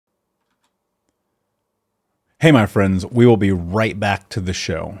Hey, my friends, we will be right back to the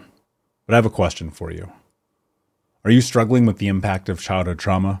show. But I have a question for you. Are you struggling with the impact of childhood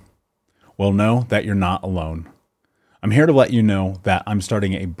trauma? Well, know that you're not alone. I'm here to let you know that I'm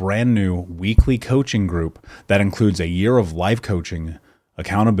starting a brand new weekly coaching group that includes a year of life coaching,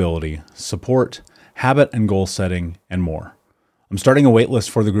 accountability, support, habit and goal setting, and more. I'm starting a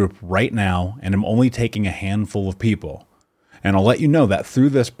waitlist for the group right now, and I'm only taking a handful of people. And I'll let you know that through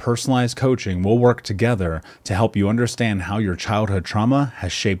this personalized coaching, we'll work together to help you understand how your childhood trauma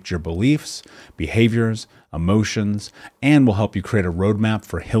has shaped your beliefs, behaviors, emotions, and will help you create a roadmap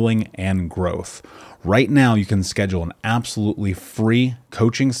for healing and growth. Right now, you can schedule an absolutely free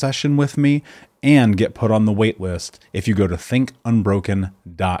coaching session with me and get put on the wait list if you go to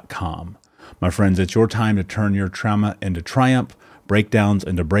thinkunbroken.com. My friends, it's your time to turn your trauma into triumph, breakdowns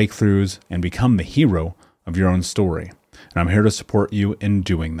into breakthroughs, and become the hero of your own story. And I'm here to support you in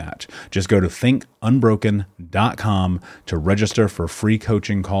doing that. Just go to thinkunbroken.com to register for a free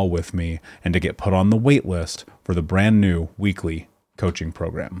coaching call with me and to get put on the wait list for the brand new weekly coaching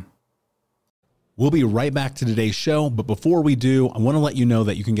program. We'll be right back to today's show, but before we do, I want to let you know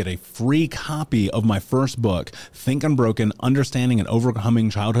that you can get a free copy of my first book, Think Unbroken, Understanding and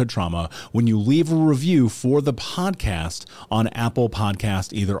Overcoming Childhood Trauma, when you leave a review for the podcast on Apple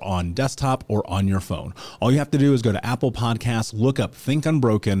Podcast, either on desktop or on your phone. All you have to do is go to Apple Podcasts, look up Think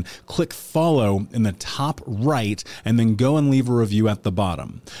Unbroken, click follow in the top right, and then go and leave a review at the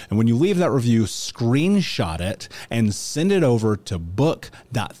bottom. And when you leave that review, screenshot it and send it over to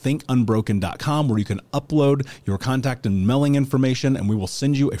book.thinkunbroken.com, where you can upload your contact and mailing information, and we will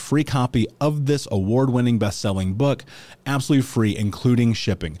send you a free copy of this award-winning best-selling book, absolutely free, including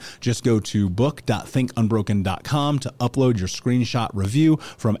shipping. Just go to book.thinkunbroken.com to upload your screenshot review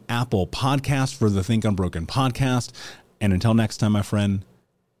from Apple Podcasts for the Think Unbroken podcast. And until next time, my friend,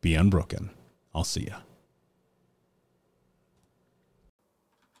 be unbroken. I'll see you.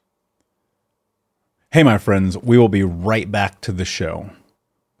 Hey, my friends, we will be right back to the show.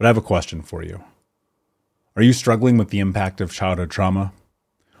 But I have a question for you. Are you struggling with the impact of childhood trauma?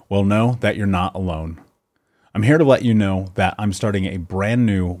 Well, know that you're not alone. I'm here to let you know that I'm starting a brand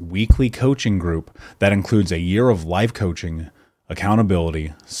new weekly coaching group that includes a year of life coaching,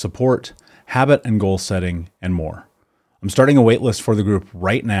 accountability, support, habit and goal setting, and more. I'm starting a waitlist for the group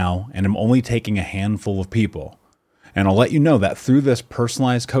right now, and I'm only taking a handful of people. And I'll let you know that through this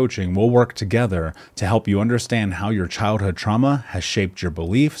personalized coaching, we'll work together to help you understand how your childhood trauma has shaped your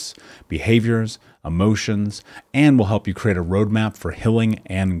beliefs, behaviors, emotions, and will help you create a roadmap for healing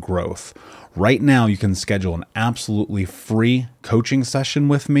and growth. Right now, you can schedule an absolutely free coaching session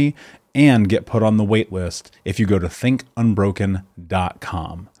with me and get put on the wait list if you go to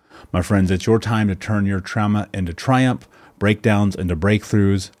thinkunbroken.com. My friends, it's your time to turn your trauma into triumph, breakdowns into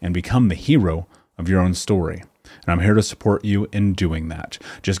breakthroughs, and become the hero of your own story. And I'm here to support you in doing that.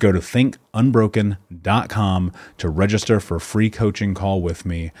 Just go to thinkunbroken.com to register for a free coaching call with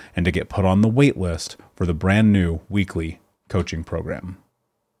me and to get put on the wait list for the brand new weekly coaching program.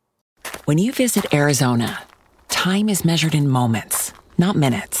 When you visit Arizona, time is measured in moments, not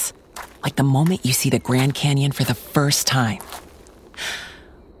minutes. Like the moment you see the Grand Canyon for the first time.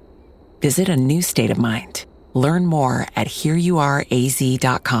 Visit a new state of mind. Learn more at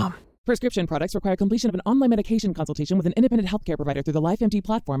hereyouareaz.com. Prescription products require completion of an online medication consultation with an independent healthcare provider through the LifeMD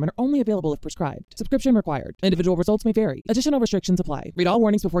platform and are only available if prescribed. Subscription required. Individual results may vary. Additional restrictions apply. Read all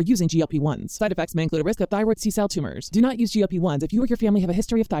warnings before using GLP-1s. Side effects may include a risk of thyroid C-cell tumors. Do not use GLP-1s if you or your family have a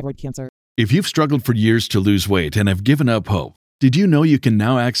history of thyroid cancer. If you've struggled for years to lose weight and have given up hope, did you know you can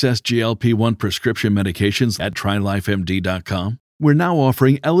now access GLP-1 prescription medications at trylifemd.com? We're now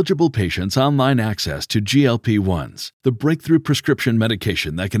offering eligible patients online access to GLP-1s, the breakthrough prescription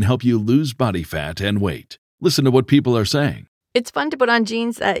medication that can help you lose body fat and weight. Listen to what people are saying. It's fun to put on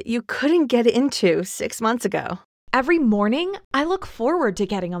jeans that you couldn't get into 6 months ago. Every morning, I look forward to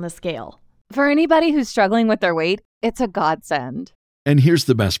getting on the scale. For anybody who's struggling with their weight, it's a godsend. And here's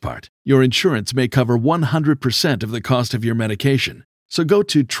the best part. Your insurance may cover 100% of the cost of your medication. So go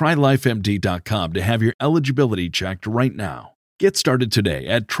to trylifemd.com to have your eligibility checked right now. Get started today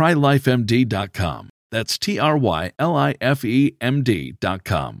at trylifemd.com. That's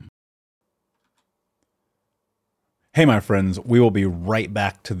trylifemd.com. Hey, my friends, we will be right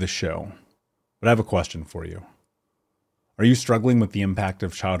back to the show. But I have a question for you. Are you struggling with the impact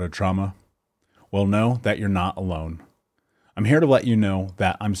of childhood trauma? Well, know that you're not alone. I'm here to let you know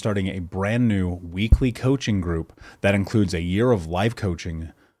that I'm starting a brand new weekly coaching group that includes a year of life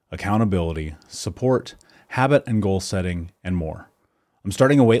coaching, accountability, support, habit and goal setting, and more. I'm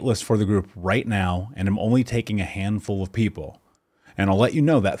starting a waitlist for the group right now, and I'm only taking a handful of people. And I'll let you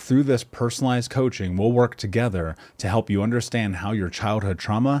know that through this personalized coaching, we'll work together to help you understand how your childhood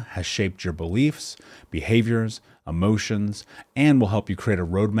trauma has shaped your beliefs, behaviors, emotions, and will help you create a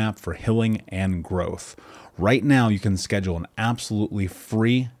roadmap for healing and growth. Right now, you can schedule an absolutely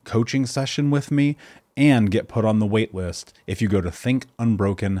free coaching session with me and get put on the wait list if you go to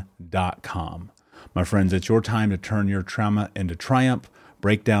thinkunbroken.com. My friends, it's your time to turn your trauma into triumph,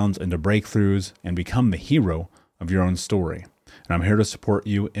 breakdowns into breakthroughs, and become the hero of your own story. And I'm here to support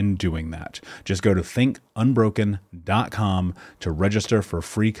you in doing that. Just go to thinkunbroken.com to register for a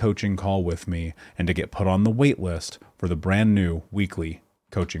free coaching call with me and to get put on the wait list for the brand new weekly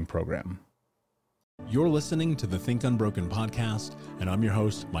coaching program. You're listening to the Think Unbroken podcast, and I'm your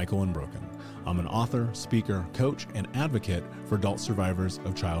host, Michael Unbroken. I'm an author, speaker, coach, and advocate for adult survivors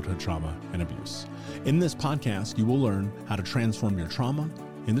of childhood trauma and abuse. In this podcast, you will learn how to transform your trauma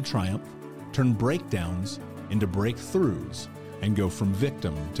into triumph, turn breakdowns into breakthroughs, and go from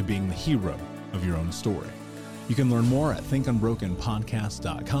victim to being the hero of your own story. You can learn more at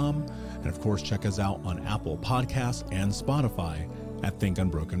thinkunbrokenpodcast.com, and of course, check us out on Apple Podcasts and Spotify at Think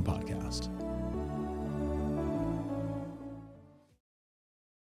Unbroken Podcast.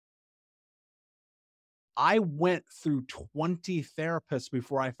 I went through 20 therapists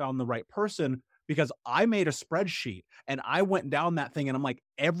before I found the right person because I made a spreadsheet and I went down that thing and I'm like,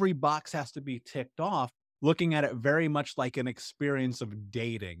 every box has to be ticked off, looking at it very much like an experience of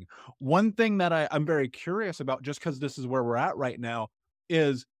dating. One thing that I'm very curious about, just because this is where we're at right now,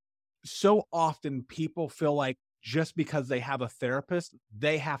 is so often people feel like just because they have a therapist,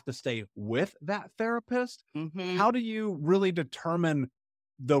 they have to stay with that therapist. Mm-hmm. How do you really determine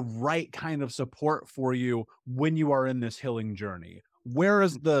the right kind of support for you when you are in this healing journey?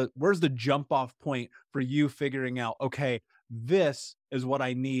 Where's the jump off point for you figuring out, okay, this is what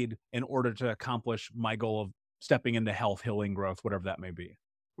I need in order to accomplish my goal of stepping into health, healing, growth, whatever that may be?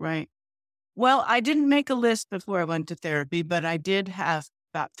 Right. Well, I didn't make a list before I went to therapy, but I did have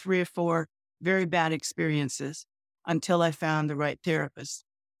about 3 or 4 very bad experiences until I found the right therapist.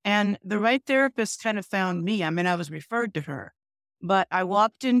 And the right therapist kind of found me. I mean, I was referred to her, but I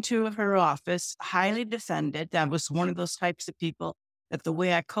walked into her office, highly defended. I was one of those types of people that the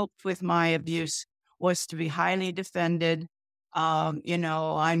way I coped with my abuse was to be highly defended.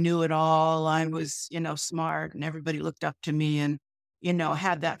 I knew it all. I was, smart, and everybody looked up to me and,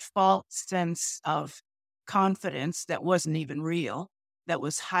 had that false sense of confidence that wasn't even real, that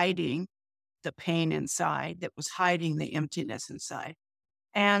was hiding the pain inside, that was hiding the emptiness inside.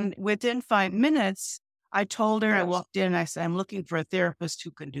 And within 5 minutes, I told her, I walked in, I said, I'm looking for a therapist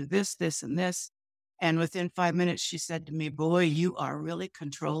who can do this, this, and this. And within 5 minutes, she said to me, boy, you are really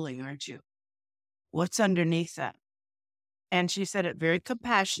controlling, aren't you? What's underneath that? And she said it very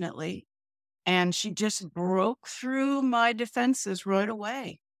compassionately. And she just broke through my defenses right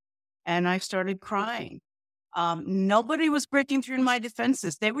away. And I started crying. Nobody was breaking through my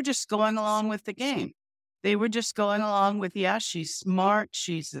defenses. They were just going along with the game. They were just going along with, yeah, she's smart.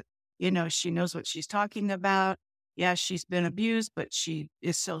 She's, she knows what she's talking about. Yeah, she's been abused, but she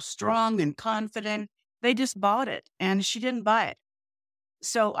is so strong and confident. They just bought it, and she didn't buy it.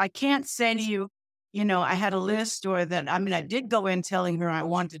 So I can't say to you, I had a list or that. I mean, I did go in telling her I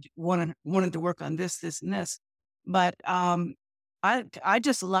wanted to work on this, this, and this, but I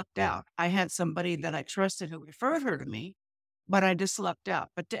just lucked out. I had somebody that I trusted who referred her to me, but I just lucked out.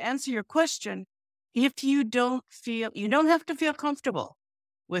 But to answer your question, if you don't have to feel comfortable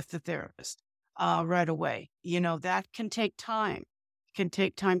with the therapist right away. That can take time. It can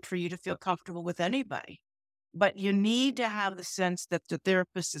take time for you to feel comfortable with anybody, but you need to have the sense that the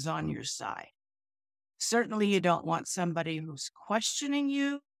therapist is on your side. Certainly you don't want somebody who's questioning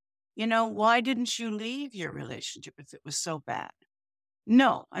you. Why didn't you leave your relationship if it was so bad?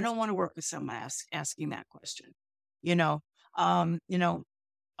 No, I don't want to work with someone asking that question.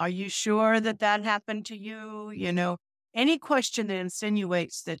 Are you sure that happened to you? Any question that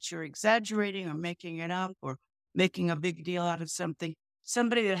insinuates that you're exaggerating or making it up or making a big deal out of something,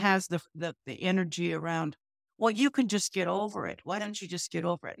 somebody that has the energy around, well, you can just get over it. Why don't you just get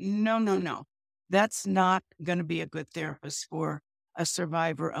over it? No. That's not going to be a good therapist for a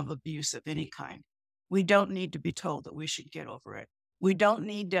survivor of abuse of any kind. We don't need to be told that we should get over it. We don't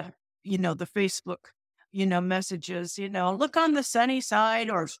need to, the Facebook, messages, look on the sunny side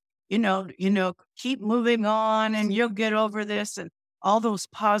or, keep moving on and you'll get over this and all those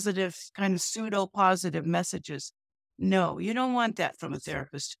positive kind of pseudo positive messages. No, you don't want that from a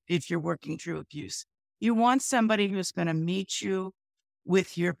therapist if you're working through abuse. You want somebody who's going to meet you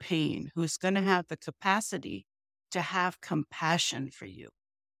with your pain, who's going to have the capacity to have compassion for you.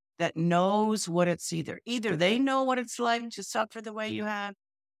 that knows what it's either they know what it's like to suffer the way you have,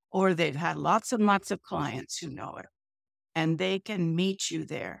 or they've had lots and lots of clients who know it. And they can meet you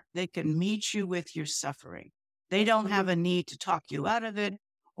there. They can meet you with your suffering. They don't have a need to talk you out of it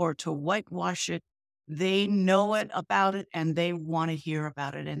or to whitewash it. They know it about it, and they want to hear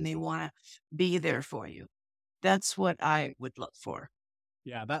about it, and they want to be there for you. That's what I would look for.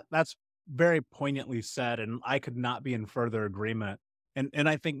 Yeah, that's very poignantly said, and I could not be in further agreement. And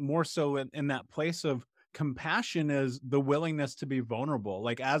I think more so in that place of compassion is the willingness to be vulnerable.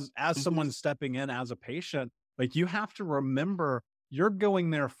 Like as someone stepping in as a patient, like you have to remember you're going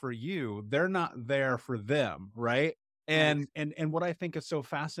there for you. They're not there for them, right? And what I think is so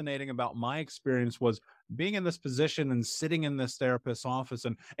fascinating about my experience was being in this position and sitting in this therapist's office.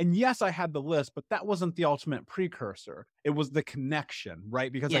 And yes, I had the list, but that wasn't the ultimate precursor. It was the connection,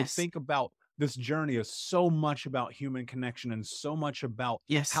 right? Because I think about this journey is so much about human connection and so much about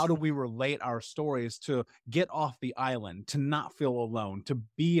how do we relate our stories to get off the island, to not feel alone, to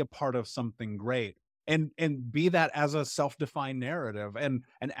be a part of something great. And be that as a self-defined narrative. And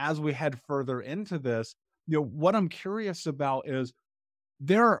as we head further into this, what I'm curious about is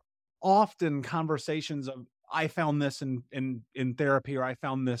there are often conversations of I found this in therapy, or I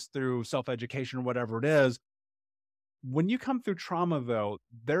found this through self-education, or whatever it is. When you come through trauma, though,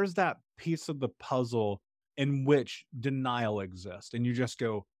 there's that piece of the puzzle in which denial exists, and you just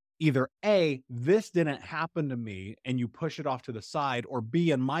go either A, this didn't happen to me, and you push it off to the side, or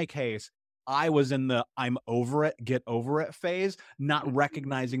B, in my case, I was in the I'm over it, get over it phase, not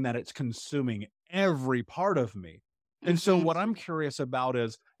recognizing that it's consuming every part of me. And so what I'm curious about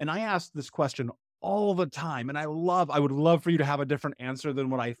is, and I ask this question all the time, and I would love for you to have a different answer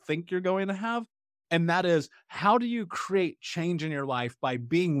than what I think you're going to have. And that is, how do you create change in your life by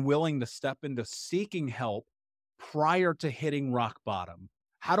being willing to step into seeking help prior to hitting rock bottom?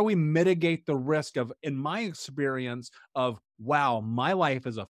 How do we mitigate the risk of, in my experience, of, wow, my life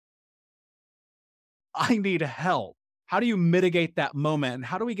is I need help? How do you mitigate that moment, and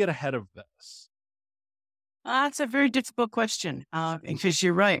how do we get ahead of this? That's a very difficult question, because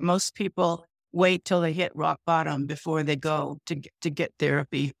you're right. Most people wait till they hit rock bottom before they go to get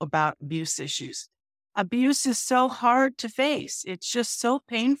therapy about abuse issues. Abuse is so hard to face. It's just so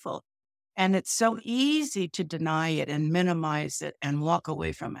painful, and it's so easy to deny it and minimize it and walk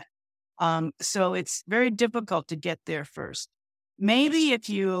away from it. So it's very difficult to get there first. Maybe if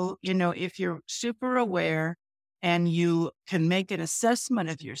if you're super aware and you can make an assessment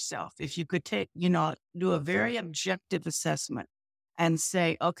of yourself, if you could do a very objective assessment and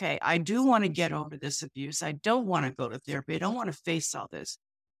say, okay, I do want to get over this abuse. I don't want to go to therapy. I don't want to face all this.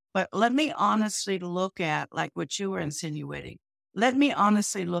 But let me honestly look at, like what you were insinuating, let me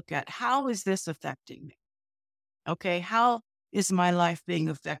honestly look at, how is this affecting me? Okay, how is my life being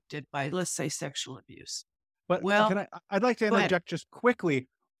affected by, let's say, sexual abuse? But I'd like to interject just quickly.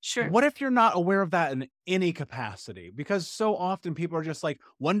 Sure. What if you're not aware of that in any capacity? Because so often people are just like,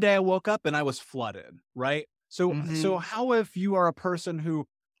 one day I woke up and I was flooded, right? So how if you are a person who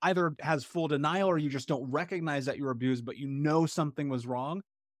either has full denial, or you just don't recognize that you're abused, but you know something was wrong,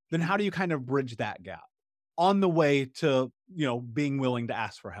 then how do you kind of bridge that gap on the way to, being willing to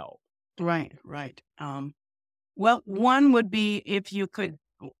ask for help? Right. Well, one would be if you could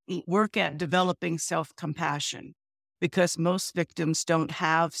work at developing self-compassion, because most victims don't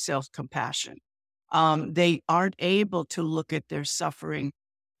have self-compassion. They aren't able to look at their suffering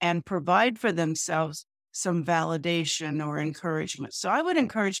and provide for themselves some validation or encouragement. So I would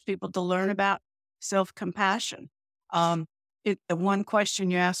encourage people to learn about self-compassion. One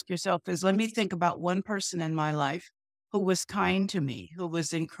question you ask yourself is, let me think about one person in my life who was kind to me, who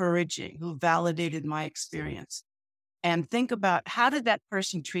was encouraging, who validated my experience. And think about, how did that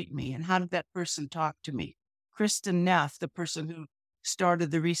person treat me, and how did that person talk to me? Kristen Neff, the person who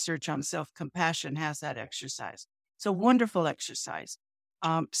started the research on self-compassion, has that exercise. It's a wonderful exercise.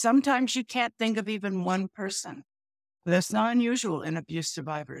 Sometimes you can't think of even one person. That's not unusual in abuse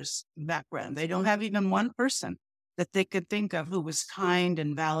survivors' background. They don't have even one person that they could think of who was kind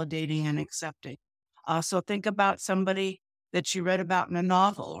and validating and accepting. So think about somebody that you read about in a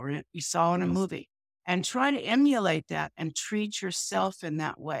novel or you saw in a movie, and try to emulate that and treat yourself in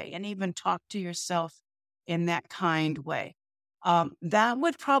that way, and even talk to yourself in that kind way. That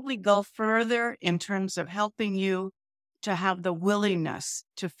would probably go further in terms of helping you to have the willingness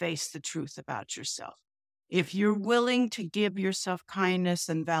to face the truth about yourself. If you're willing to give yourself kindness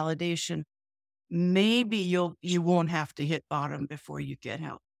and validation, maybe you won't have to hit bottom before you get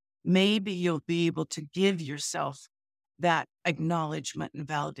help. Maybe you'll be able to give yourself that acknowledgement and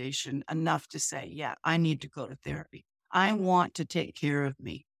validation enough to say, yeah, I need to go to therapy. I want to take care of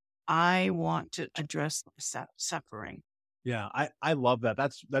me. I want to address my suffering. Yeah, I love that.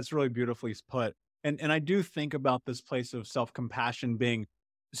 That's really beautifully put. And I do think about this place of self-compassion being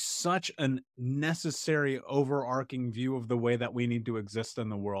such an necessary overarching view of the way that we need to exist in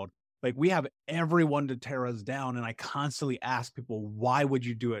the world. Like we have everyone to tear us down, and I constantly ask people, why would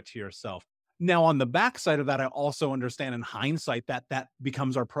you do it to yourself? Now, on the backside of that, I also understand in hindsight that that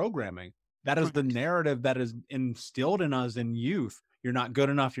becomes our programming. That is the Correct. narrative that is instilled in us in youth. You're not good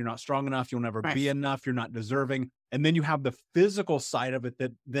enough. You're not strong enough. You'll never Right. be enough. You're not deserving. And then you have the physical side of it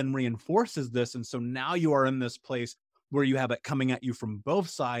that then reinforces this. And so now you are in this place where you have it coming at you from both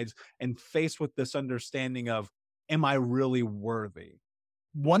sides and faced with this understanding of, am I really worthy?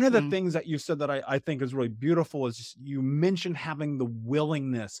 One of the Mhm. things that you said that I think is really beautiful is you mentioned having the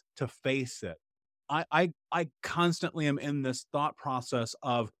willingness to face it. I constantly am in this thought process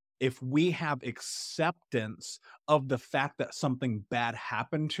of, if we have acceptance of the fact that something bad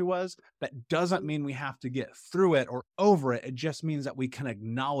happened to us, that doesn't mean we have to get through it or over it. It just means that we can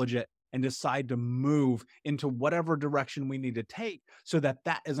acknowledge it and decide to move into whatever direction we need to take, so that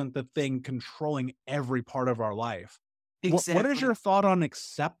that isn't the thing controlling every part of our life. What is Exactly. your thought on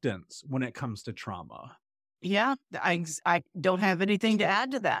acceptance when it comes to trauma? Yeah, I don't have anything to add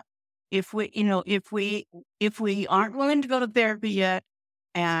to that. If we, you know, if we aren't willing to go to therapy yet,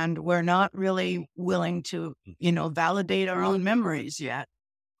 and we're not really willing to, validate our own memories yet,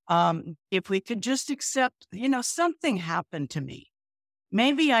 if we could just accept, something happened to me.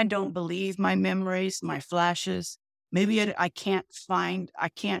 Maybe I don't believe my memories, my flashes. Maybe I can't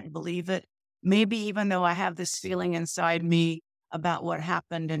believe it. Maybe even though I have this feeling inside me about what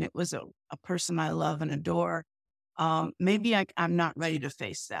happened and it was a person I love and adore, maybe I'm not ready to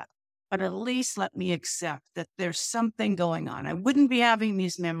face that. But at least let me accept that there's something going on. I wouldn't be having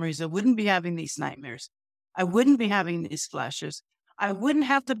these memories. I wouldn't be having these nightmares. I wouldn't be having these flashes. I wouldn't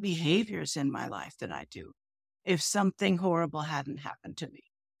have the behaviors in my life that I do if something horrible hadn't happened to me.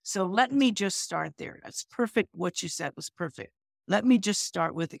 So let me just start there. That's perfect. What you said was perfect. Let me just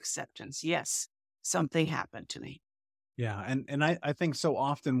start with acceptance. Yes, something happened to me. Yeah, and I think so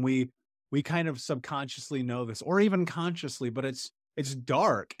often we kind of subconsciously know this, or even consciously, but it's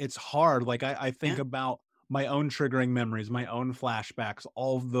dark, it's hard. Like I think Yeah. about my own triggering memories, my own flashbacks,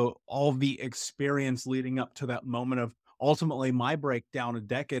 all of the experience leading up to that moment of ultimately my breakdown a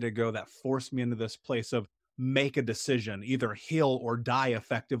decade ago that forced me into this place of make a decision, either heal or die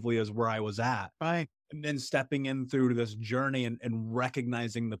effectively is where I was at. Right. And then stepping in through this journey and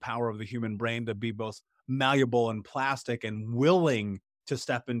recognizing the power of the human brain to be both malleable and plastic and willing to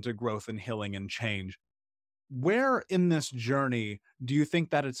step into growth and healing and change. Where in this journey do you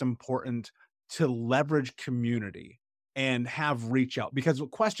think that it's important to leverage community and have reach out? Because the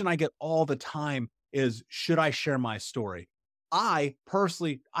question I get all the time is, should I share my story? I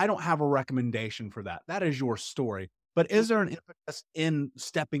personally, I don't have a recommendation for that. That is your story. But is there an impetus in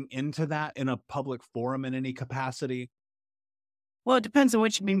stepping into that in a public forum in any capacity? Well, it depends on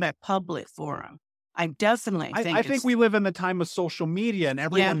what you mean by public forum. I definitely think I think we live in the time of social media and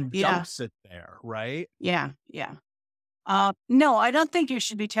everyone yeah, dumps it there, right? yeah. No, I don't think you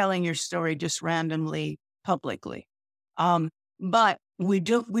should be telling your story just randomly publicly. But we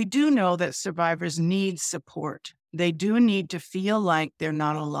do know that survivors need support. They do need to feel like they're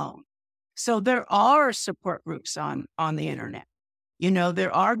not alone. So there are support groups on the internet.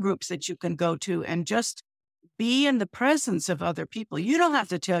 There are groups that you can go to and just be in the presence of other people. You don't have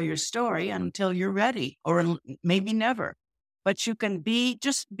to tell your story until you're ready, or maybe never. But you can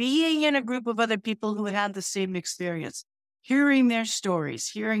just being in a group of other people who had the same experience, hearing their stories,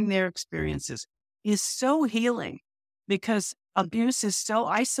 hearing their experiences is so healing, because abuse is so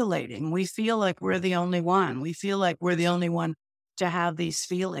isolating. We feel like we're the only one. We feel like we're the only one to have these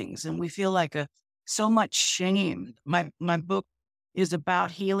feelings. And we feel like so much shame. My book is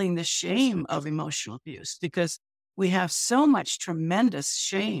about healing the shame of emotional abuse, because we have so much tremendous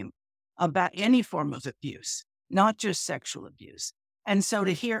shame about any form of abuse, not just sexual abuse. And so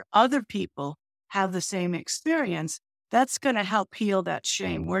to hear other people have the same experience, that's going to help heal that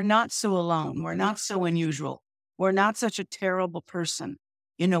shame. We're not so alone. We're not so unusual. We're not such a terrible person.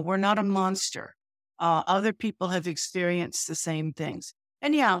 We're not a monster. Other people have experienced the same things.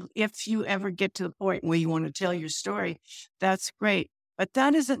 And yeah, if you ever get to the point where you want to tell your story, that's great. But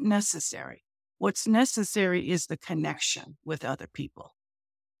that isn't necessary. What's necessary is the connection with other people.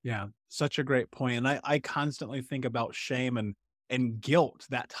 Yeah, such a great point. And I constantly think about shame and guilt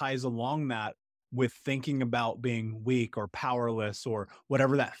that ties along that with thinking about being weak or powerless or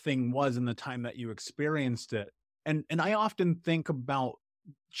whatever that thing was in the time that you experienced it. And I often think about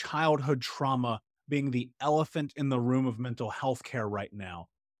childhood trauma being the elephant in the room of mental health care right now.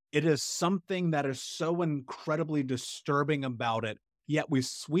 it is something that is so incredibly disturbing about it, yet we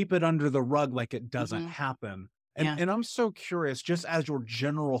sweep it under the rug like it doesn't happen. Yeah. And I'm so curious, just as your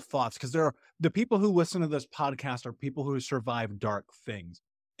general thoughts, because there are the people who listen to this podcast are people who survive dark things.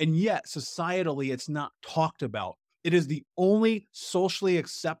 And yet societally, it's not talked about. It is the only socially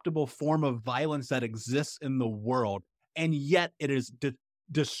acceptable form of violence that exists in the world. And yet it is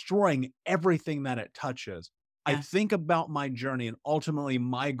destroying everything that it touches. I Yes. think about my journey, and ultimately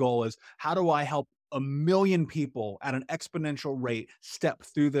my goal is, how do I help 1 million people at an exponential rate step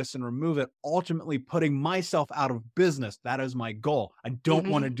through this and remove it, ultimately putting myself out of business? That is my goal. I don't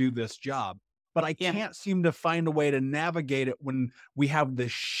want to do this job, but I Yeah. can't seem to find a way to navigate it when we have the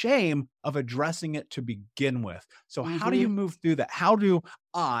shame of addressing it to begin with. So how do you move through that? How do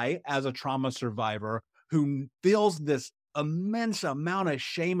I, as a trauma survivor who feels this immense amount of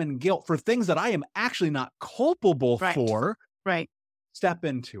shame and guilt for things that I am actually not culpable for, Right. step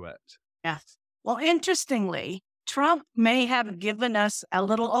into it? Yes. Well, interestingly, Trump may have given us a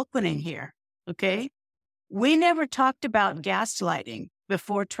little opening here. Okay. We never talked about gaslighting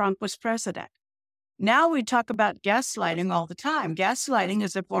before Trump was president. Now we talk about gaslighting all the time. Gaslighting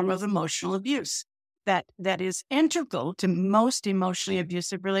is a form of emotional abuse that is integral to most emotionally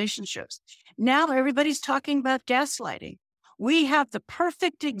abusive relationships. Now everybody's talking about gaslighting. We have the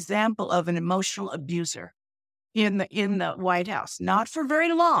perfect example of an emotional abuser in the White House. Not for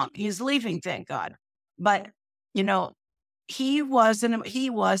very long. He's leaving, thank God. But he is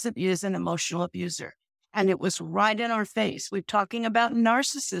an emotional abuser, and it was right in our face. We're talking about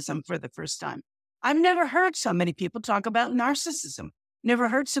narcissism for the first time. I've never heard so many people talk about narcissism. Never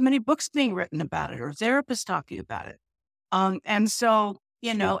heard so many books being written about it or therapists talking about it. And so,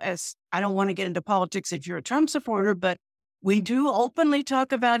 as I don't want to get into politics if you're a Trump supporter, but we do openly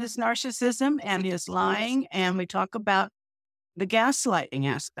talk about his narcissism and his lying, and we talk about the gaslighting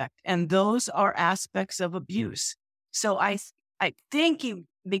aspect, and those are aspects of abuse. So I think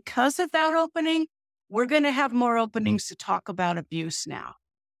because of that opening, we're going to have more openings to talk about abuse now.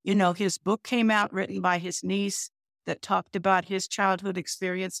 His book came out written by his niece that talked about his childhood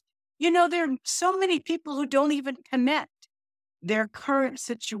experience. There are so many people who don't even connect their current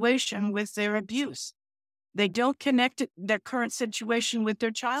situation with their abuse. They don't connect their current situation with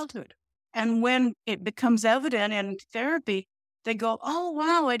their childhood. And when it becomes evident in therapy, they go, oh,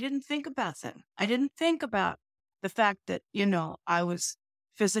 wow, I didn't think about that. I didn't think about the fact that, I was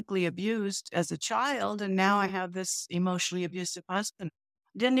physically abused as a child, and now I have this emotionally abusive husband.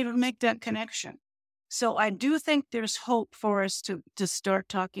 Didn't even make that connection. So I do think there's hope for us to start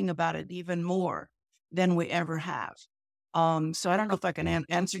talking about it even more than we ever have. So I don't know if I can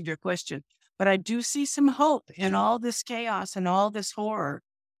answer your question, but I do see some hope in all this chaos and all this horror.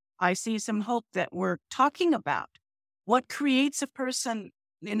 I see some hope that we're talking about. What creates a person,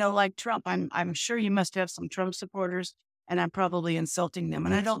 like Trump? I'm sure you must have some Trump supporters, and I'm probably insulting them,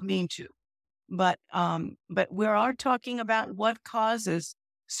 and I don't mean to. But we are talking about what causes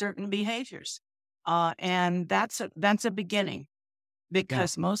certain behaviors, and that's a beginning,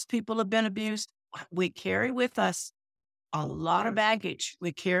 because most people have been abused. We carry with us a lot of baggage.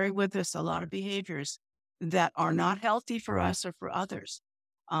 We carry with us a lot of behaviors that are not healthy for us or for others.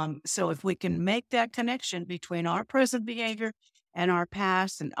 So if we can make that connection between our present behavior and our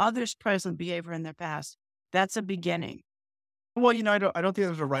past and others' present behavior in their past, that's a beginning. Well, I don't think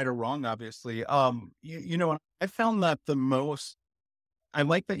there's a right or wrong, obviously. I found that I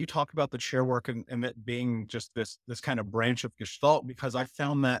like that you talk about the chair work and it being just this kind of branch of Gestalt, because I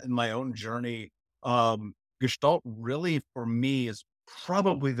found that in my own journey, Gestalt really, for me, is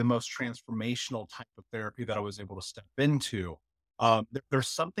probably the most transformational type of therapy that I was able to step into. There's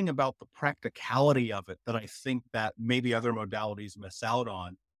something about the practicality of it that I think that maybe other modalities miss out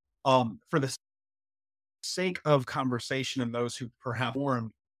on. For the sake of conversation and those who perhaps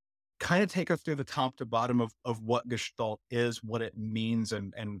formed, kind of take us through the top to bottom of what Gestalt is, what it means,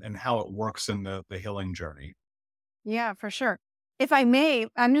 and how it works in the healing journey. Yeah, for sure. If I may,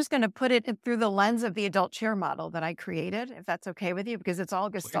 I'm just going to put it through the lens of the adult chair model that I created, if that's okay with you, because it's all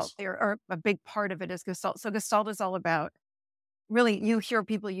Gestalt there, or a big part of it is Gestalt. So Gestalt is all about, really, you hear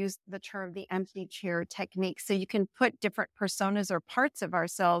people use the term the empty chair technique. So you can put different personas or parts of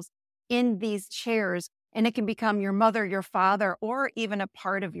ourselves in these chairs, and it can become your mother, your father, or even a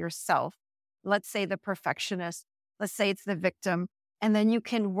part of yourself. Let's say the perfectionist. Let's say it's the victim. And then you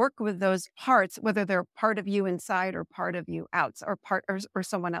can work with those parts, whether they're part of you inside or part of you out, or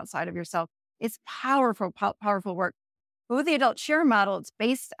someone outside of yourself. It's powerful, powerful work. But with the adult chair model, it's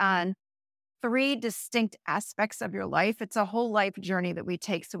based on 3 distinct aspects of your life. It's a whole life journey that we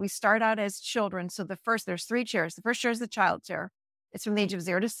take. So we start out as children. So there's 3 chairs. The first chair is the child chair. It's from the age of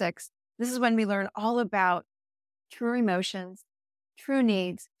 0 to 6. This is when we learn all about true emotions, true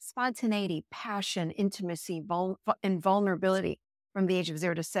needs, spontaneity, passion, intimacy, and vulnerability from the age of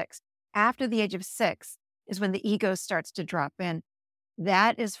 0 to 6. After the age of 6 is when the ego starts to drop in.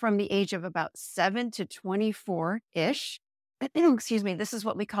 That is from the age of about 7 to 24-ish. Excuse me. This is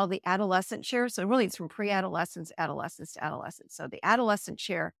what we call the adolescent chair. So really it's from pre-adolescence, adolescence to adolescence. So the adolescent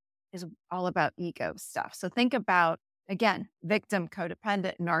chair is all about ego stuff. So think about, again, victim,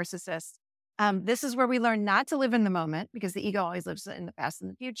 codependent, narcissist. This is where we learn not to live in the moment because the ego always lives in the past and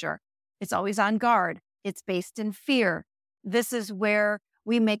the future. It's always on guard. It's based in fear. This is where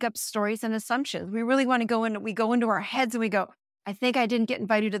we make up stories and assumptions. We really want to we go into our heads and we go, I think I didn't get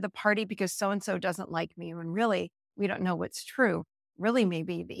invited to the party because so-and-so doesn't like me. When really, we don't know what's true. Really,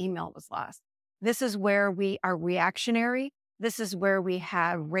 maybe the email was lost. This is where we are reactionary. This is where we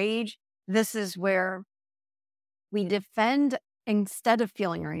have rage. This is where we defend instead of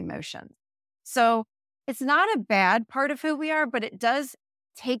feeling our emotions. So it's not a bad part of who we are, but it does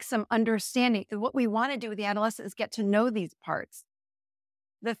take some understanding. What we want to do with the adolescent is get to know these parts.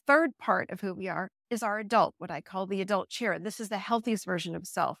 The third part of who we are is our adult, what I call the adult chair. This is the healthiest version of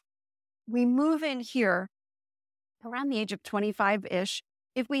self. We move in here around the age of 25-ish.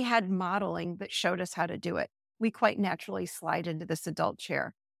 If we had modeling that showed us how to do it, we quite naturally slide into this adult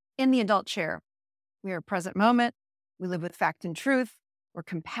chair. In the adult chair, we are present moment. We live with fact and truth. We're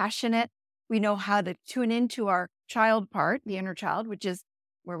compassionate. We know how to tune into our child part, the inner child, which is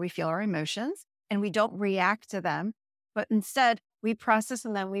where we feel our emotions, and we don't react to them, but instead we process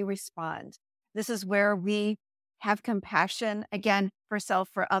and then we respond. This is where we have compassion, again, for self,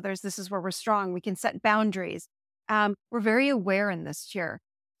 for others. This is where we're strong. We can set boundaries. We're very aware in this chair.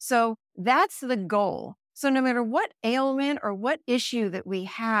 So that's the goal. So no matter what ailment or what issue that we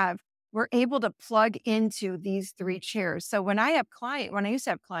have, we're able to plug into these 3 chairs. So when I used to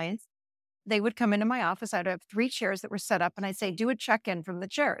have clients, they would come into my office. I'd have 3 chairs that were set up and I'd say, do a check-in from the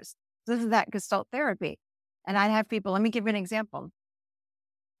chairs. This is that Gestalt therapy. And I'd have people, let me give you an example.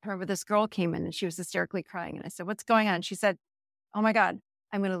 I remember this girl came in and she was hysterically crying. And I said, what's going on? She said, oh my God,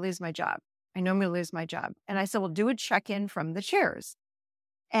 I'm going to lose my job. I know I'm going to lose my job. And I said, well, do a check-in from the chairs.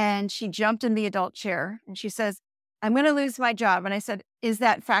 And she jumped in the adult chair and she says, I'm going to lose my job. And I said, is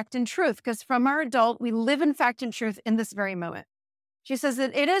that fact and truth? Because from our adult, we live in fact and truth in this very moment. She says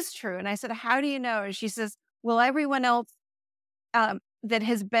that it is true. And I said, how do you know? And she says, well, everyone else that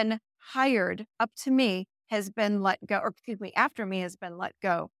has been hired up to me has been let go, or excuse me, after me has been let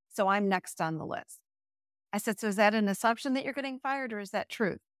go. So I'm next on the list. I said, so is that an assumption that you're getting fired or is that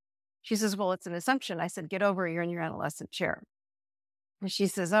truth? She says, well, it's an assumption. I said, get over it. You're in your adolescent chair. And she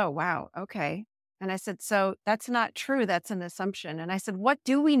says, oh, wow. Okay. And I said, so that's not true. That's an assumption. And I said, what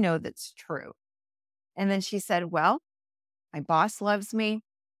do we know that's true? And then she said, well, my boss loves me.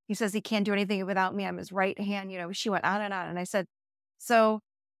 He says he can't do anything without me. I'm his right hand. She went on. And I said, so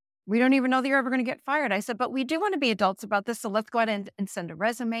we don't even know that you're ever going to get fired. I said, but we do want to be adults about this. So let's go ahead and send a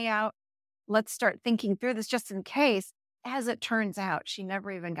resume out. Let's start thinking through this just in case. As it turns out, she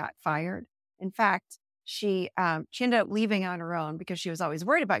never even got fired. In fact, she ended up leaving on her own because she was always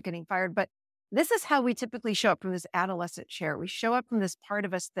worried about getting fired. But this is how we typically show up from this adolescent chair. We show up from this part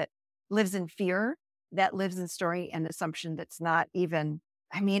of us that lives in fear, that lives in story and assumption that's not even,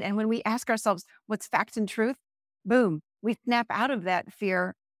 and when we ask ourselves, what's fact and truth? Boom, we snap out of that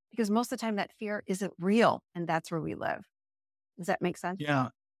fear because most of the time that fear isn't real. And that's where we live. Does that make sense? Yeah,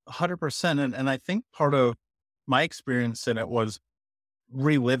 100%. And I think part of my experience in it was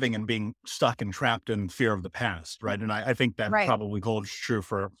reliving and being stuck and trapped in fear of the past, right? And I think that probably holds true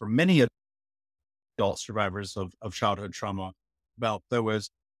for many adult survivors of childhood trauma. About there was,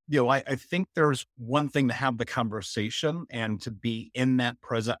 I think there's one thing to have the conversation and to be in that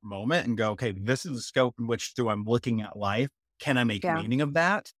present moment and go, okay, this is the scope in which I'm looking at life. Can I make meaning of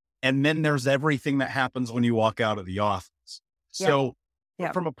that? And then there's everything that happens when you walk out of the office. So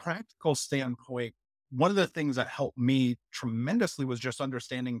from a practical standpoint, one of the things that helped me tremendously was just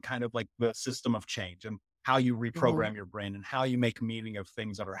understanding kind of like the system of change and how you reprogram your brain and how you make meaning of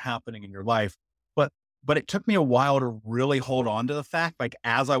things that are happening in your life. But it took me a while to really hold on to the fact, like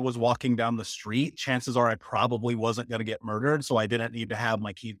as I was walking down the street, chances are I probably wasn't going to get murdered. So I didn't need to have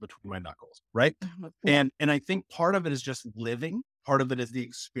my keys between my knuckles. Right. And I think part of it is just living. Part of it is the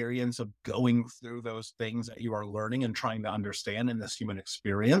experience of going through those things that you are learning and trying to understand in this human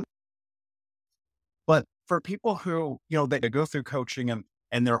experience. But for people who, they go through coaching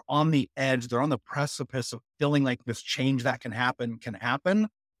and they're on the edge, they're on the precipice of feeling like this change that can happen,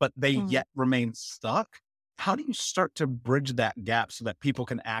 but they yet remain stuck. How do you start to bridge that gap so that people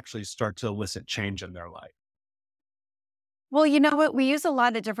can actually start to elicit change in their life? Well, you know what? We use a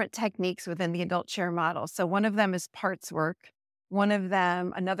lot of different techniques within the adult chair model. So one of them is parts work. One of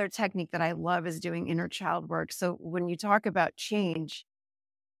them, another technique that I love is doing inner child work. So when you talk about change,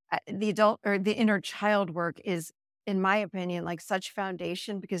 the adult or the inner child work is, in my opinion, like such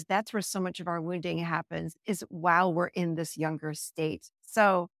foundation, because that's where so much of our wounding happens is while we're in this younger state.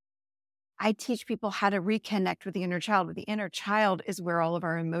 So I teach people how to reconnect with the inner child. The inner child is where all of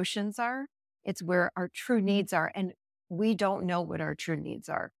our emotions are. It's where our true needs are. And we don't know what our true needs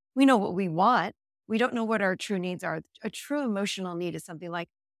are. We know what we want. We don't know what our true needs are. A true emotional need is something like,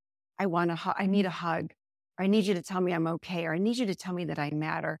 I need a hug, or I need you to tell me I'm okay, or I need you to tell me that I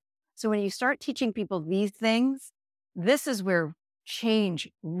matter. So when you start teaching people these things, this is where change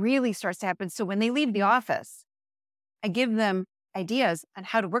really starts to happen. So when they leave the office, I give them ideas on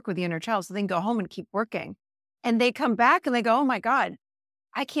how to work with the inner child so they can go home and keep working. And they come back and they go, oh my God,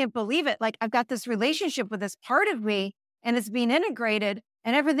 I can't believe it. Like I've got this relationship with this part of me and it's being integrated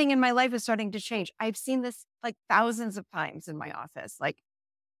and everything in my life is starting to change. I've seen this like thousands of times in my office, like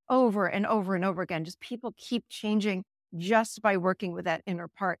over and over and over again. Just people keep changing just by working with that inner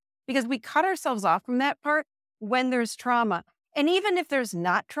part, because we cut ourselves off from that part when there's trauma. And even if there's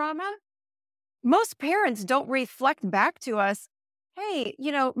not trauma, most parents don't reflect back to us, hey,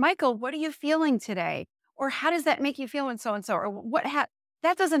 Michael, what are you feeling today? Or how does that make you feel when so-and-so? Or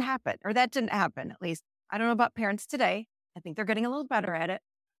that doesn't happen, or that didn't happen, at least. I don't know about parents today. I think they're getting a little better at it.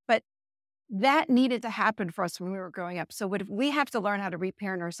 But that needed to happen for us when we were growing up. So we have to learn how to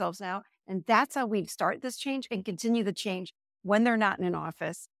reparent ourselves now. And that's how we start this change and continue the change when they're not in an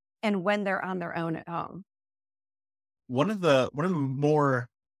office and when they're on their own at home. One of the more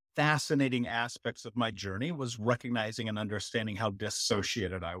fascinating aspects of my journey was recognizing and understanding how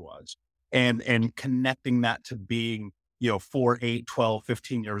dissociated I was, and connecting that to being, 4, 8, 12,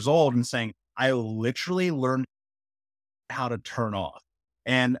 15 years old, and saying, I literally learned how to turn off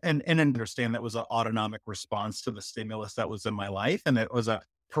and understand that was an autonomic response to the stimulus that was in my life. And it was a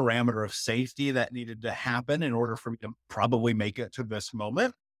parameter of safety that needed to happen in order for me to probably make it to this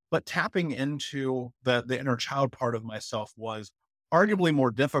moment. But tapping into the inner child part of myself was arguably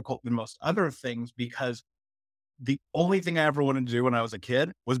more difficult than most other things, because the only thing I ever wanted to do when I was a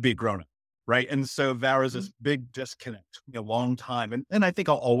kid was be a grown up. Right. And so there was this big disconnect a long time. And I think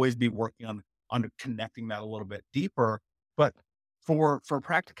I'll always be working on connecting that a little bit deeper. But for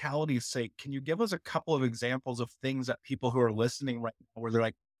practicality's sake, can you give us a couple of examples of things that people who are listening right now, where they're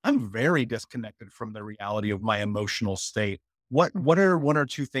like, I'm very disconnected from the reality of my emotional state? What are one or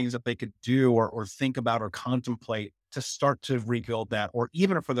two things that they could do or think about or contemplate to start to rebuild that, or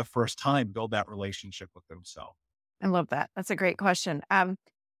even for the first time, build that relationship with themselves? I love that. That's a great question.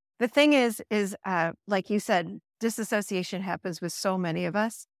 The thing is like you said, disassociation happens with so many of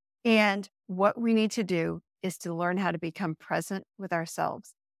us. And what we need to do is to learn how to become present with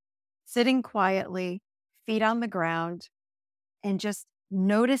ourselves, sitting quietly, feet on the ground, and just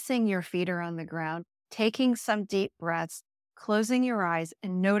noticing your feet are on the ground, taking some deep breaths, closing your eyes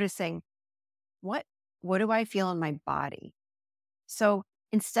and noticing what do I feel in my body? So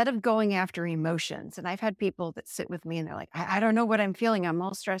instead of going after emotions, and I've had people that sit with me and they're like, I don't know what I'm feeling. I'm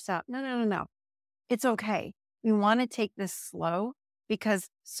all stressed out. No. It's okay. We want to take this slow, because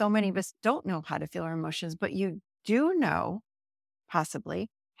so many of us don't know how to feel our emotions, but you do know possibly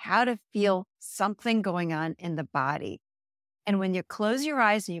how to feel something going on in the body. And when you close your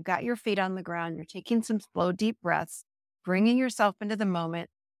eyes and you've got your feet on the ground, you're taking some slow, deep breaths, bringing yourself into the moment,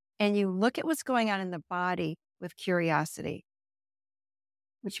 and you look at what's going on in the body with curiosity,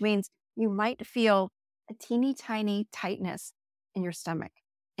 which means you might feel a teeny tiny tightness in your stomach.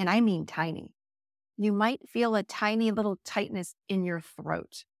 And I mean tiny. You might feel a tiny little tightness in your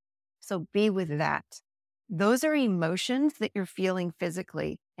throat. So be with that. Those are emotions that you're feeling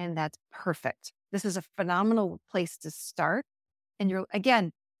physically, and that's perfect. This is a phenomenal place to start. And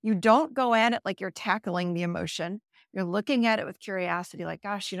you don't go at it like you're tackling the emotion. You're looking at it with curiosity, like,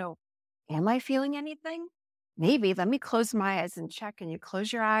 gosh, am I feeling anything? Maybe. Let me close my eyes and check. And you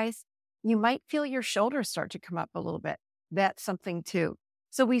close your eyes. You might feel your shoulders start to come up a little bit. That's something too.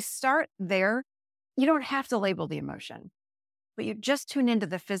 So we start there. You don't have to label the emotion, but you just tune into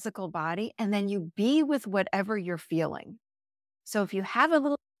the physical body, and then you be with whatever you're feeling. So if you have a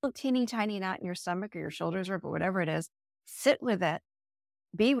little teeny tiny knot in your stomach or your shoulders or whatever it is, sit with it,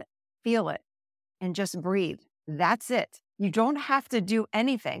 feel it, and just breathe. That's it. You don't have to do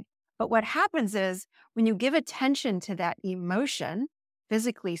anything. But what happens is when you give attention to that emotion,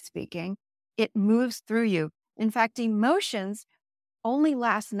 physically speaking, it moves through you. In fact, emotions only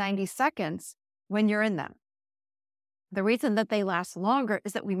last 90 seconds when you're in them. The reason that they last longer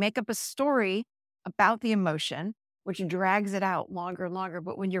is that we make up a story about the emotion. which drags it out longer and longer.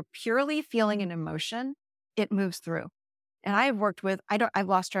 But when you're purely feeling an emotion, it moves through. And I've worked with, I've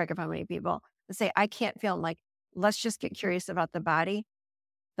lost track of how many people that say, I can't feel. I'm like, let's just get curious about the body.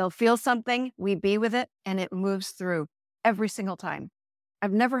 They'll feel something, we be with it, and it moves through every single time.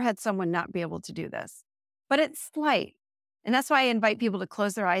 I've never had someone not be able to do this, but it's slight. And that's why I invite people to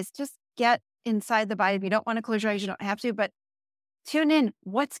close their eyes. Just get inside the body. If you don't want to close your eyes, you don't have to, but tune in.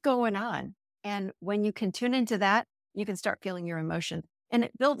 What's going on? And when you can tune into that, you can start feeling your emotion, and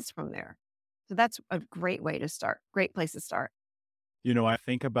it builds from there. So that's a great way to start. Great place to start. I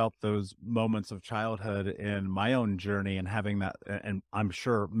think about those moments of childhood in my own journey and having that, and I'm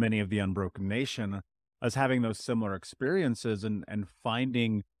sure many of the Unbroken Nation as having those similar experiences and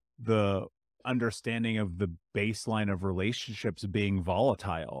finding the understanding of the baseline of relationships being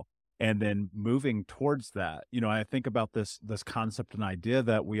volatile and then moving towards that. I think about this concept and idea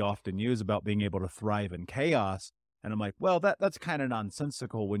that we often use about being able to thrive in chaos. And I'm like, well, that's kind of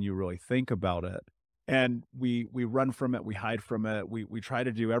nonsensical when you really think about it. And we run from it, we hide from it, we try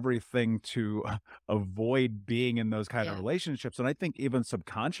to do everything to avoid being in those kind of relationships. And I think even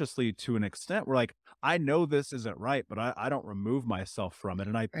subconsciously to an extent, we're like, I know this isn't right, but I don't remove myself from it.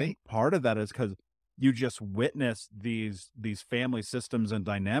 And I think part of that is because you just witness these family systems and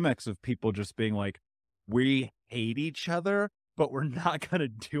dynamics of people just being like, we hate each other, but we're not going to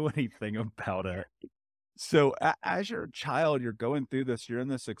do anything about it. So as you're a child, you're going through this, you're in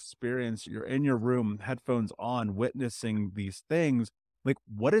this experience, you're in your room, headphones on, witnessing these things. Like,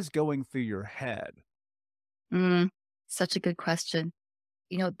 what is going through your head? Such a good question.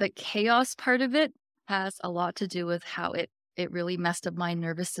 The chaos part of it has a lot to do with how it really messed up my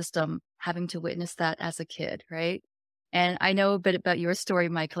nervous system, having to witness that as a kid, right? And I know a bit about your story,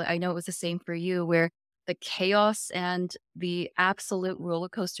 Michael. I know it was the same for you, where the chaos and the absolute roller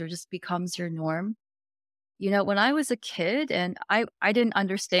coaster just becomes your norm. When I was a kid and I didn't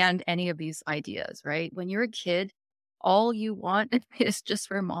understand any of these ideas, right? When you're a kid, all you want is just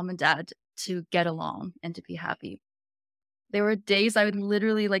for mom and dad to get along and to be happy. There were days I would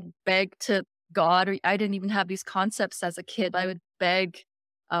literally beg to God, or I didn't even have these concepts as a kid. I would beg,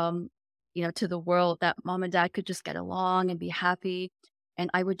 to the world that mom and dad could just get along and be happy. And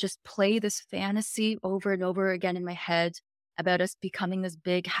I would just play this fantasy over and over again in my head about us becoming this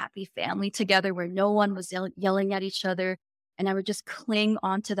big, happy family together where no one was yelling at each other. And I would just cling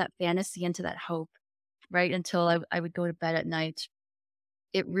onto that fantasy and to that hope, right? Until I would go to bed at night.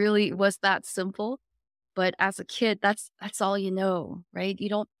 It really was that simple. But as a kid, that's all you know, right? You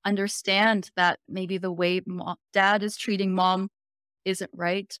don't understand that maybe the way dad is treating mom isn't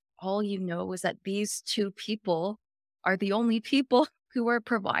right. All you know is that these two people are the only people who are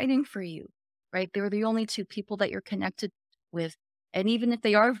providing for you, right? They're the only two people that you're connected with. And even if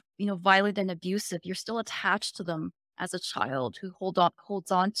they are, violent and abusive, you're still attached to them as a child who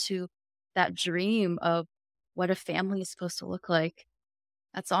holds on to that dream of what a family is supposed to look like.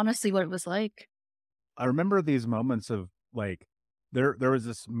 That's honestly what it was like. I remember these moments of there was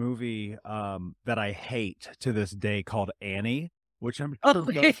this movie that I hate to this day called Annie, which I'm sure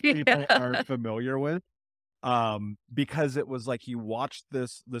most people aren't familiar with. Because it was like you watched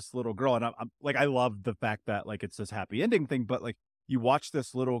this little girl, and I'm like, I love the fact that it's this happy ending thing, but you watch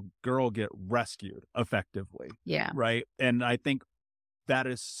this little girl get rescued effectively. Yeah. Right. And I think that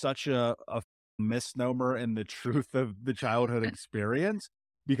is such a misnomer in the truth of the childhood experience,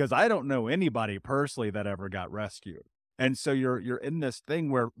 because I don't know anybody personally that ever got rescued. And so you're in this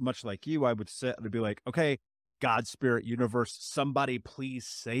thing where, much like you, I would sit and be like, okay, God, spirit, universe, somebody please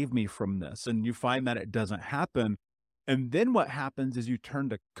save me from this. And you find that it doesn't happen. And then what happens is you turn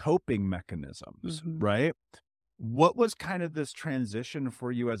to coping mechanisms, right? What was kind of this transition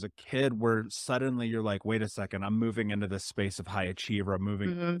for you as a kid where suddenly you're like, wait a second, I'm moving into this space of high achiever. I'm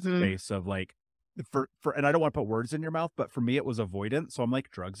moving into this space of and I don't want to put words in your mouth, but for me, it was avoidance. So I'm like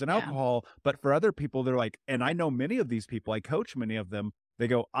drugs and alcohol. But for other people, they're like, and I know many of these people, I coach many of them, they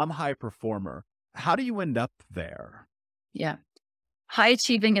go, I'm high performer. How do you end up there? Yeah. High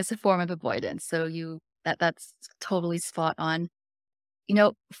achieving is a form of avoidance. So that's totally spot on.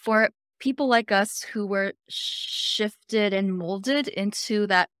 For people like us who were shifted and molded into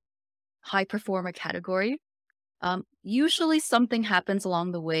that high performer category, usually something happens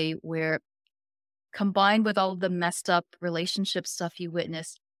along the way where, combined with all of the messed up relationship stuff you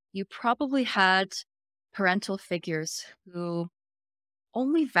witnessed, you probably had parental figures who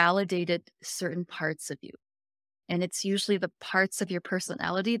only validated certain parts of you. And it's usually the parts of your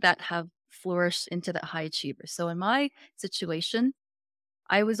personality that have flourished into that high achiever. So in my situation,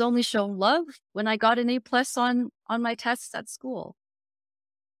 I was only shown love when I got an A+ on my tests at school,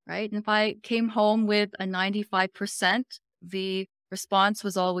 right? And if I came home with a 95%, the response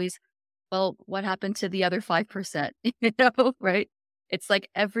was always, well, what happened to the other 5%? Right? It's like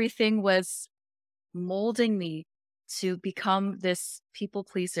everything was molding me to become this people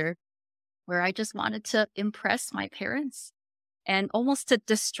pleaser where I just wanted to impress my parents and almost to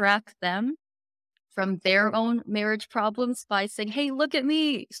distract them from their own marriage problems by saying, hey, look at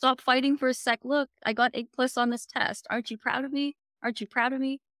me. Stop fighting for a sec. Look, I got A+ on this test. Aren't you proud of me? Aren't you proud of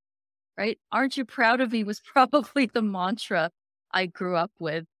me? Right? Aren't you proud of me was probably the mantra I grew up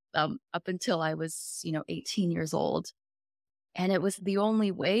with up until I was, 18 years old. And it was the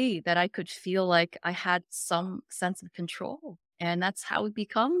only way that I could feel like I had some sense of control. And that's how we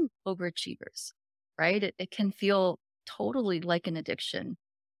become overachievers, right? It can feel totally like an addiction,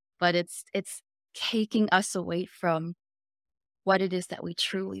 but it's taking us away from what it is that we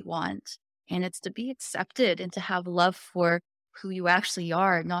truly want. And it's to be accepted and to have love for who you actually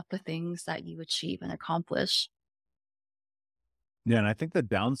are, not the things that you achieve and accomplish. Yeah. And I think the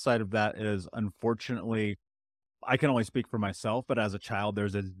downside of that is, unfortunately, I can only speak for myself, but as a child,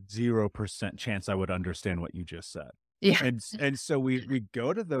 there's a 0% chance I would understand what you just said. Yeah. And so we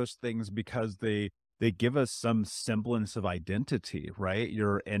go to those things because they give us some semblance of identity, right?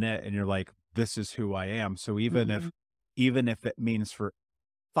 You're in it and you're like, this is who I am. So even if it means for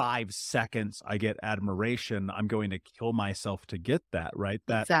 5 seconds I get admiration, I'm going to kill myself to get that, right?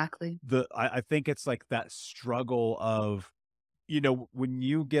 Exactly. I think it's like that struggle of, when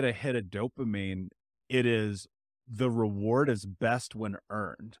you get a hit of dopamine, the reward is best when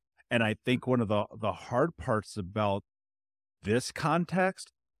earned. And I think one of the hard parts about this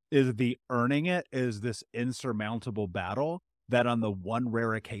context is the earning it is this insurmountable battle that on the one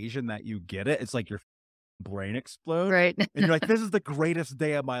rare occasion that you get it, it's like your brain explodes. Right. And you're like, this is the greatest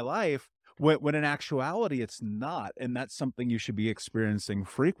day of my life. When in actuality, it's not. And that's something you should be experiencing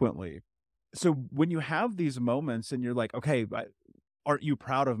frequently. So when you have these moments and you're like, okay, aren't you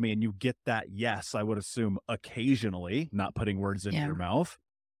proud of me? And you get that yes, I would assume occasionally, not putting words in your mouth.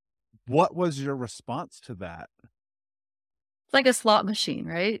 What was your response to that? It's like a slot machine,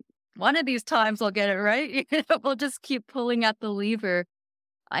 right? One of these times I'll get it right. We'll just keep pulling at the lever.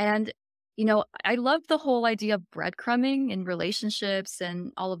 And, I love the whole idea of breadcrumbing in relationships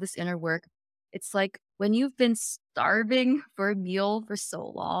and all of this inner work. It's like when you've been starving for a meal for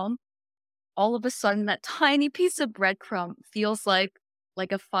so long, all of a sudden that tiny piece of breadcrumb feels like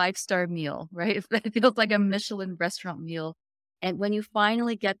a 5-star meal, right? It feels like a Michelin restaurant meal. And when you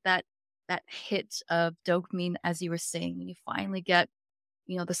finally get that hit of dopamine, as you were saying, when you finally get,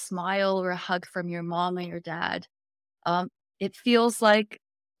 the smile or a hug from your mom or your dad, it feels like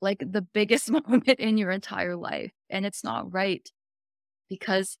the biggest moment in your entire life. And it's not right,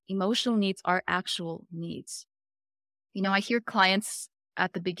 because emotional needs are actual needs. I hear clients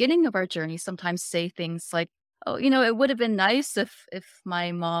at the beginning of our journey sometimes say things like, oh, it would have been nice if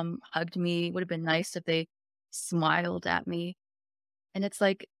my mom hugged me. It would have been nice if they smiled at me. And it's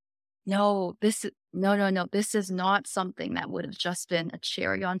like, no. This is not something that would have just been a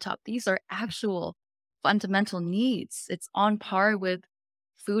cherry on top. These are actual fundamental needs. It's on par with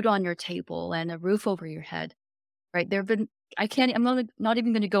food on your table and a roof over your head, right? I'm not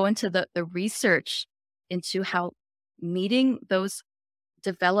even going to go into the research into how meeting those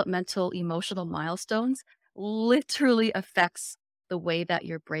developmental emotional milestones literally affects the way that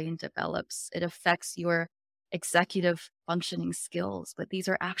your brain develops. It affects your executive functioning skills, but these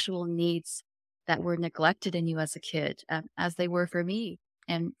are actual needs that were neglected in you as a kid, as they were for me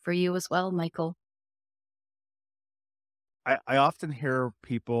and for you as well, Michael. I often hear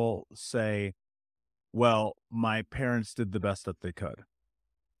people say, well, my parents did the best that they could.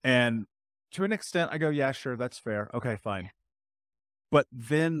 And to an extent, I go, yeah, sure, that's fair. Okay, fine. But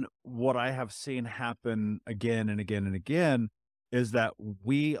then what I have seen happen again and again and again is that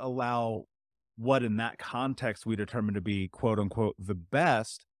we allow what in that context we determine to be quote unquote the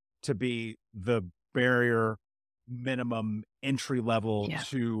best to be the barrier minimum entry level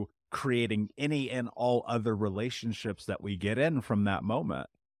to creating any and all other relationships that we get in from that moment.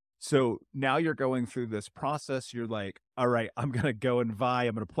 So now you're going through this process. You're like, all right, I'm going to go and vie.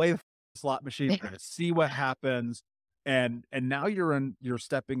 I'm going to play the slot machine. I'm going to see what happens. And now you're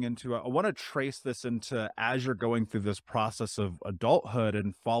stepping into, I want to trace this into as you're going through this process of adulthood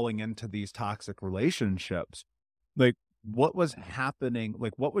and falling into these toxic relationships. Like, what was happening?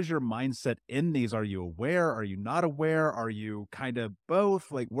 Like, what was your mindset in these? Are you aware? Are you not aware? Are you kind of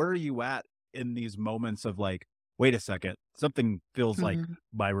both? Like, where are you at in these moments of like, wait a second, something feels like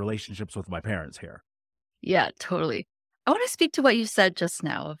my relationships with my parents here? Yeah, totally. I want to speak to what you said just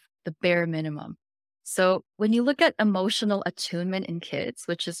now of the bare minimum. So when you look at emotional attunement in kids,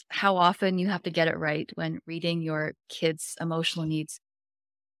 which is how often you have to get it right when reading your kids' emotional needs,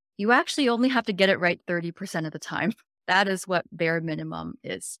 you actually only have to get it right 30% of the time. That is what bare minimum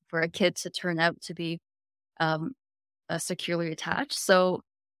is for a kid to turn out to be securely attached. So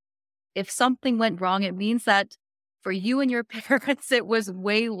if something went wrong, it means that for you and your parents, it was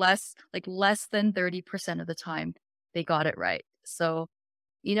way less, like less than 30% of the time they got it right. So,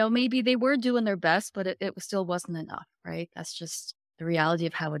 maybe they were doing their best, but it still wasn't enough, right? That's just the reality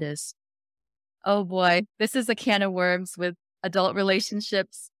of how it is. Oh boy, this is a can of worms with adult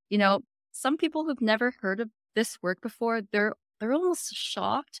relationships. Some people who've never heard of this work before, they're almost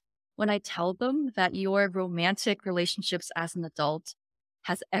shocked when I tell them that your romantic relationships as an adult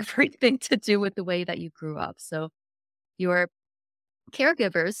has everything to do with the way that you grew up. So your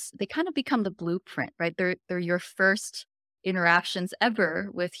caregivers, they kind of become the blueprint, right? They're your first interactions ever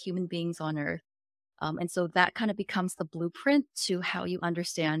with human beings on Earth. And so that kind of becomes the blueprint to how you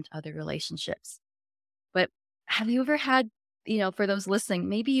understand other relationships. But have you ever had, for those listening,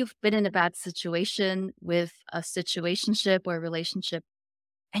 maybe you've been in a bad situation with a situationship or a relationship,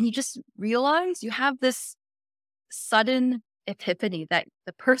 and you just realize you have this sudden epiphany that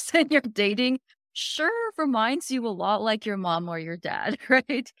the person you're dating sure reminds you a lot like your mom or your dad,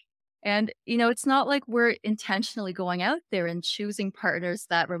 right? And, it's not like we're intentionally going out there and choosing partners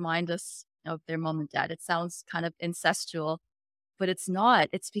that remind us of their mom and dad. It sounds kind of incestual, but it's not.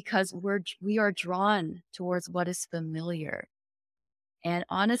 It's because we are drawn towards what is familiar. And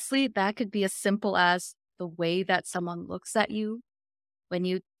honestly, that could be as simple as the way that someone looks at you when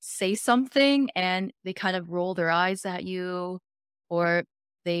you say something and they kind of roll their eyes at you, or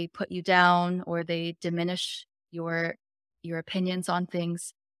they put you down, or they diminish your opinions on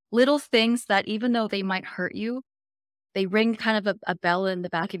things. Little things that even though they might hurt you, they ring kind of a bell in the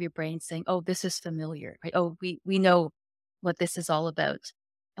back of your brain saying, oh, this is familiar, right? Oh, we know what this is all about.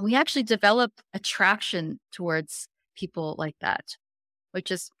 And we actually develop attraction towards people like that, which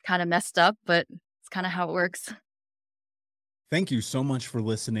is kind of messed up, but it's kind of how it works. Thank you so much for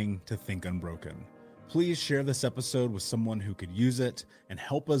listening to Think Unbroken. Please share this episode with someone who could use it and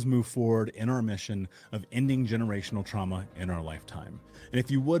help us move forward in our mission of ending generational trauma in our lifetime. And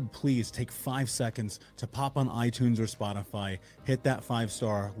if you would, please take 5 seconds to pop on iTunes or Spotify, hit that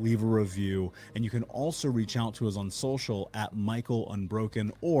 5-star, leave a review, and you can also reach out to us on social at Michael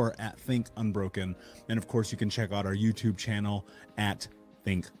Unbroken or at Think Unbroken. And of course, you can check out our YouTube channel at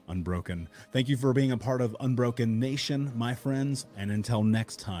Think Unbroken. Thank you for being a part of Unbroken Nation, my friends, and until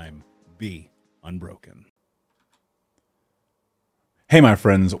next time, be unbroken. Hey, my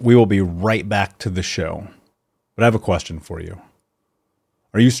friends, we will be right back to the show, but I have a question for you.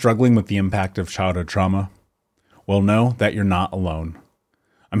 Are you struggling with the impact of childhood trauma? Well, know that you're not alone.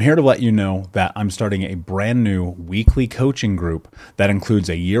 I'm here to let you know that I'm starting a brand new weekly coaching group that includes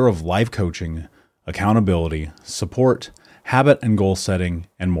a year of live coaching, accountability, support, habit and goal setting,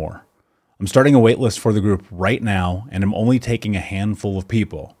 and more. I'm starting a waitlist for the group right now, and I'm only taking a handful of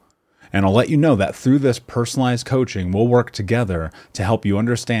people. And I'll let you know that through this personalized coaching, we'll work together to help you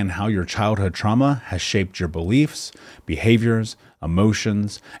understand how your childhood trauma has shaped your beliefs, behaviors,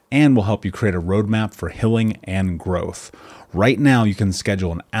 emotions, and will help you create a roadmap for healing and growth. Right now, you can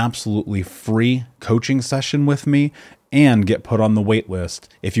schedule an absolutely free coaching session with me and get put on the wait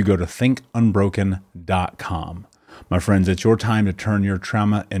list if you go to thinkunbroken.com. My friends, it's your time to turn your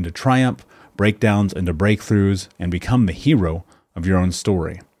trauma into triumph, breakdowns into breakthroughs, and become the hero of your own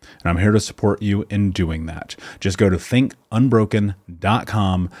story. And I'm here to support you in doing that. Just go to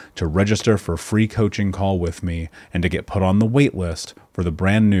thinkunbroken.com to register for a free coaching call with me and to get put on the wait list for the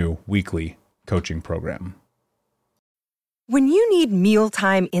brand new weekly coaching program. When you need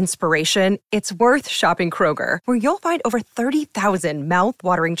mealtime inspiration, it's worth shopping Kroger, where you'll find over 30,000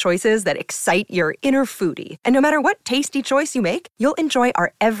 mouth-watering choices that excite your inner foodie. And no matter what tasty choice you make, you'll enjoy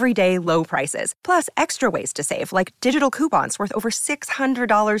our everyday low prices, plus extra ways to save, like digital coupons worth over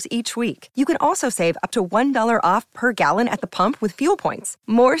 $600 each week. You can also save up to $1 off per gallon at the pump with fuel points.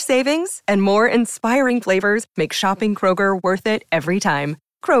 More savings and more inspiring flavors make shopping Kroger worth it every time.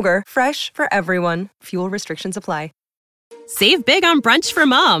 Kroger, fresh for everyone. Fuel restrictions apply. Save big on brunch for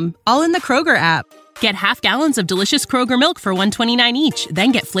mom, all in the Kroger app. Get half gallons of delicious Kroger milk for $1.29 each.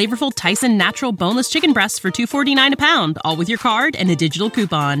 Then get flavorful Tyson natural boneless chicken breasts for $2.49 a pound, all with your card and a digital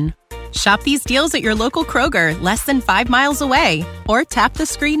coupon. Shop these deals at your local Kroger, less than 5 miles away. Or tap the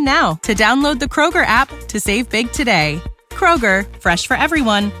screen now to download the Kroger app to save big today. Kroger, fresh for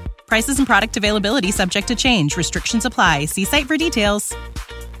everyone. Prices and product availability subject to change. Restrictions apply. See site for details.